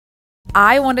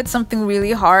I wanted something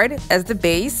really hard as the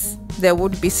base that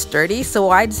would be sturdy, so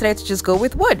I decided to just go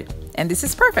with wood, and this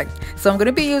is perfect. So I'm going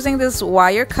to be using this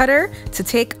wire cutter to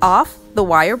take off the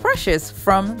wire brushes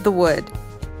from the wood.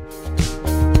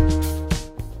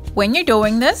 When you're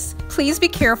doing this, please be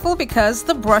careful because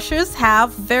the brushes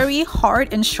have very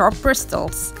hard and sharp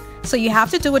bristles. So you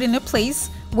have to do it in a place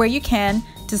where you can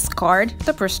discard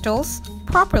the bristles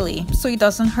properly so it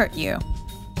doesn't hurt you.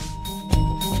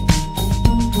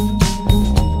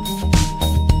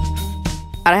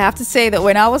 I have to say that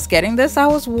when I was getting this, I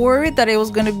was worried that it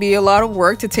was going to be a lot of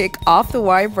work to take off the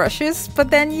wire brushes, but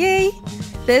then yay,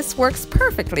 this works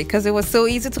perfectly because it was so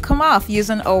easy to come off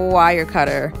using a wire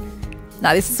cutter.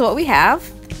 Now this is what we have,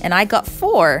 and I got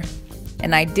 4,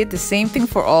 and I did the same thing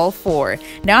for all 4.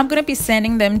 Now I'm going to be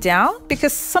sanding them down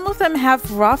because some of them have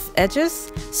rough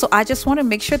edges, so I just want to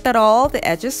make sure that all the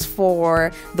edges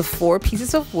for the 4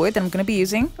 pieces of wood that I'm going to be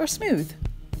using are smooth.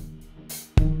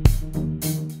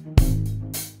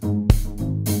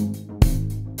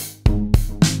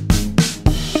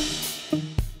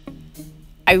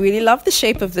 I really love the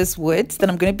shape of this wood that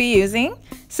I'm going to be using.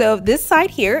 So this side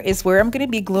here is where I'm going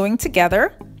to be gluing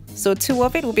together. So 2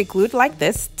 of it will be glued like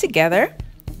this together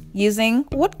using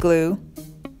wood glue.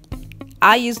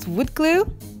 I used wood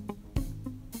glue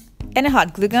and a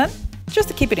hot glue gun just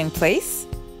to keep it in place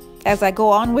as I go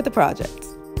on with the project.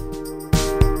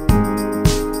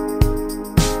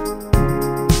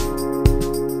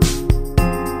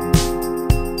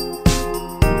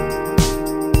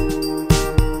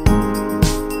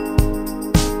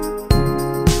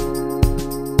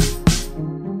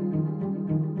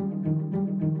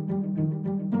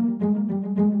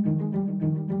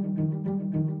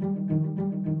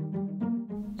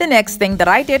 The next thing that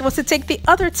I did was to take the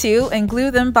other 2 and glue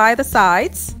them by the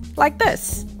sides like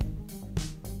this.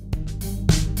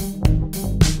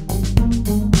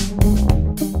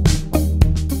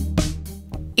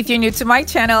 If you're new to my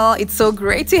channel, it's so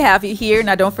great to have you here.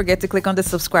 Now don't forget to click on the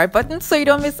subscribe button so you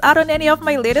don't miss out on any of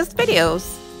my latest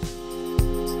videos.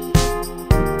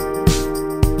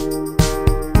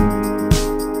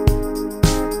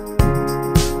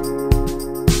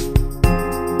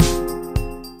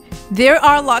 There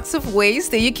are lots of ways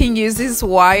that you can use these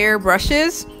wire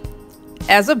brushes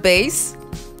as a base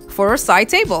for a side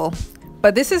table,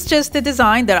 but this is just the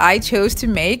design that I chose to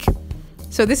make.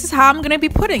 So this is how I'm going to be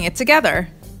putting it together.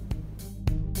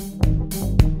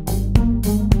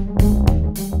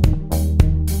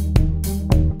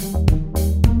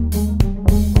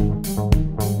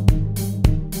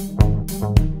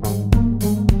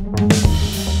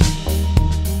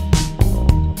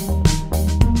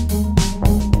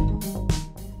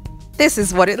 This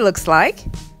is what it looks like,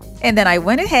 and then I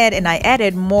went ahead and I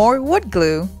added more wood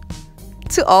glue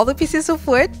to all the pieces of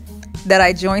wood that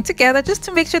I joined together just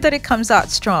to make sure that it comes out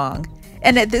strong.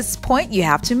 And at this point you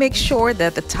have to make sure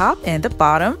that the top and the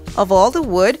bottom of all the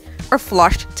wood are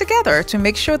flushed together to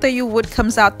make sure that your wood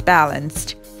comes out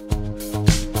balanced.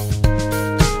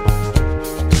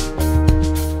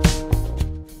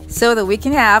 So that we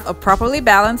can have a properly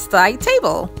balanced side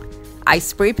table. I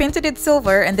spray painted it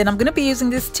silver, and then I'm going to be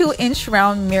using these 2-inch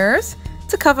round mirrors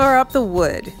to cover up the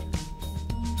wood.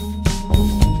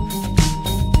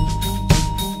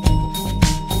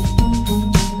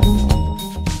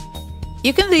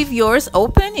 You can leave yours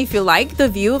open if you like the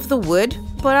view of the wood,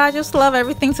 but I just love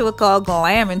everything to look all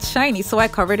glam and shiny, so I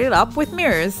covered it up with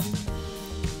mirrors.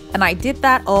 And I did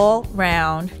that all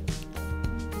round.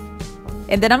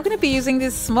 And then I'm going to be using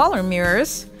these smaller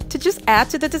mirrors to just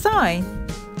add to the design.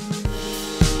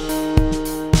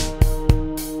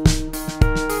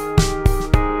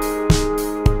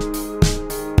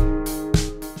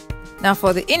 Now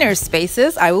for the inner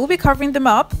spaces, I will be covering them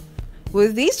up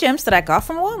with these gems that I got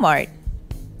from Walmart.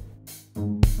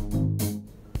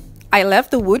 I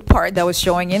left the wood part that was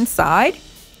showing inside,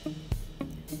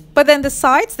 but then the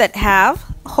sides that have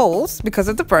holes because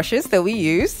of the brushes that we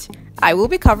used, I will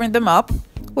be covering them up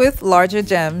with larger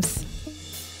gems.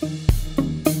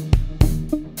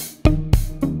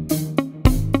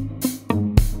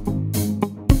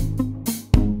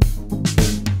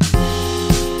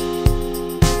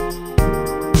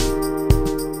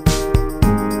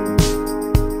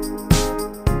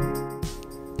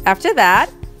 After that,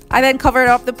 I then covered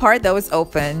up the part that was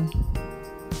open.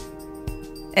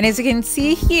 And as you can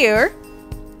see here,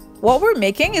 what we're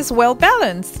making is well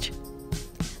balanced.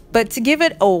 But to give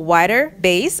it a wider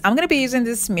base, I'm going to be using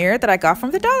this mirror that I got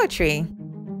from the Dollar Tree.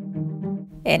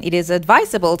 And it is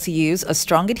advisable to use a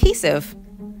strong adhesive.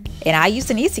 And I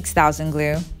used an E6000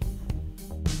 glue.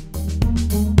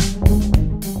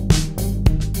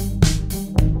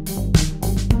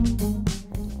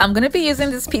 I'm gonna be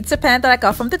using this pizza pan that I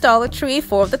got from the Dollar Tree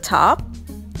for the top.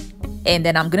 And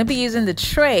then I'm gonna be using the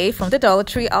tray from the Dollar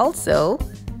Tree also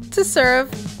to serve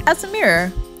as a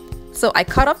mirror. So I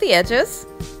cut off the edges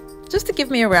just to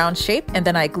give me a round shape, and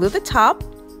then I glue the top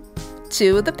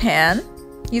to the pan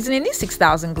using a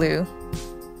E6000 glue.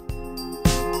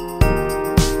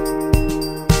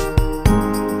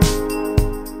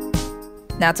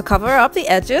 Now to cover up the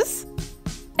edges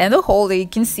and the hole that you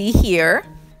can see here,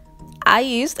 I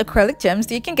used acrylic gems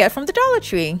that you can get from the Dollar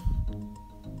Tree.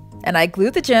 And I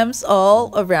glued the gems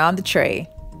all around the tray.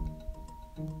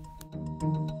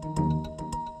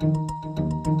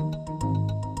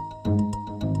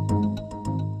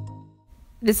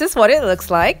 This is what it looks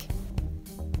like.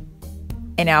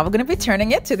 And now we're going to be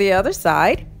turning it to the other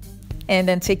side and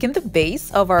then taking the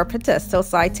base of our pedestal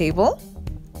side table,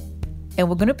 and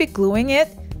we're going to be gluing it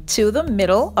to the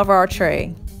middle of our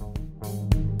tray.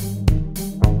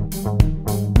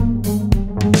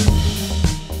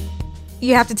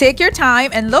 You have to take your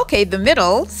time and locate the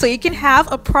middle so you can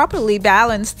have a properly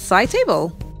balanced side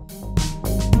table.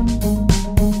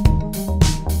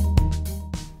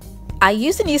 I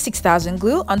used an E6000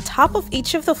 glue on top of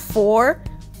each of the 4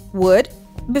 wood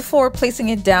before placing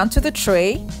it down to the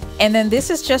tray, and then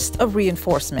this is just a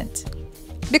reinforcement,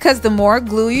 because the more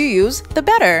glue you use, the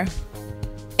better.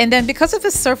 And then because of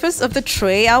the surface of the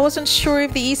tray, I wasn't sure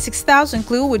if the E6000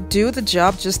 glue would do the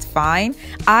job just fine.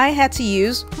 I had to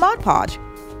use Mod Podge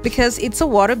because it's a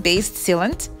water-based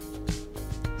sealant.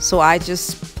 So I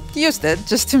just used it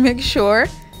just to make sure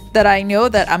that I know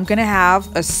that I'm gonna have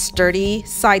a sturdy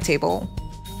side table.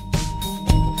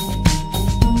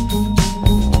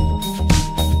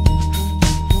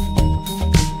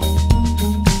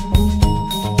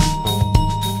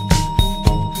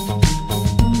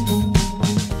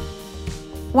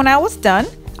 When I was done,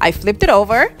 I flipped it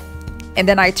over and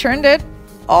then I turned it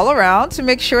all around to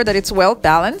make sure that it's well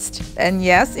balanced. And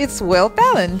yes, it's well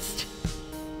balanced.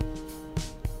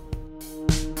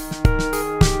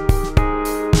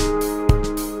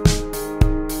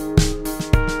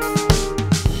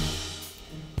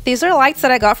 These are lights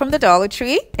that I got from the Dollar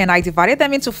Tree, and I divided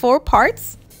them into 4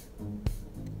 parts.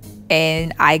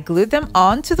 And I glued them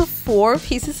onto the 4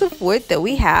 pieces of wood that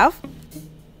we have.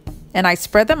 And I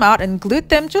spread them out and glued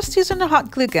them just using a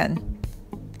hot glue gun.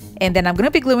 And then I'm going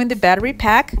to be gluing the battery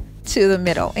pack to the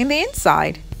middle in the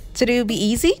inside so that it'll be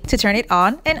easy to turn it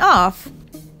on and off.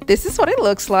 This is what it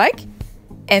looks like.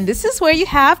 And this is where you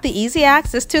have the easy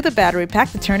access to the battery pack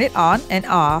to turn it on and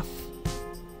off.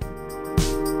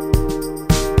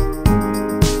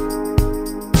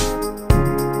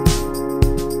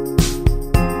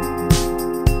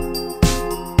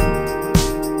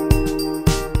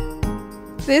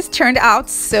 This turned out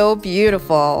so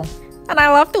beautiful, and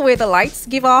I love the way the lights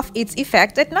give off its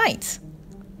effect at night.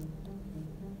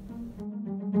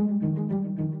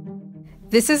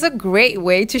 This is a great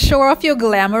way to show off your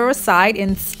glamorous side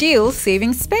and still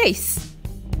saving space.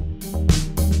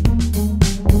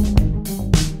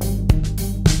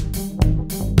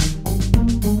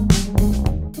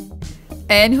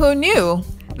 And who knew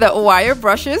that wire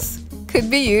brushes could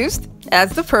be used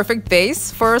as the perfect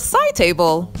base for a side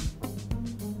table?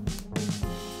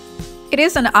 It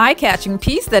is an eye-catching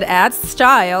piece that adds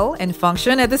style and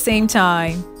function at the same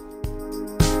time.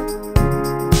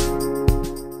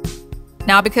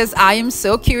 Now, because I am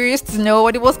so curious to know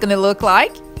what it was gonna look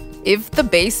like if the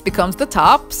base becomes the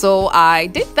top, so I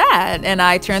did that and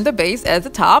I turned the base as the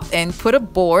top and put a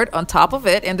board on top of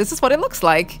it, and this is what it looks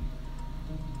like.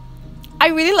 I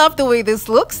really love the way this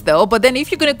looks though, but then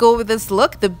if you're gonna go with this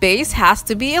look, the base has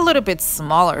to be a little bit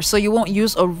smaller, so you won't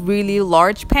use a really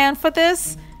large pan for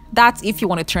this. That's if you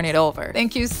want to turn it over.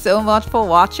 Thank you so much for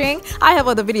watching. I have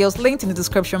other videos linked in the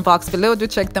description box below. Do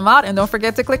check them out and don't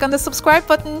forget to click on the subscribe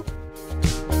button.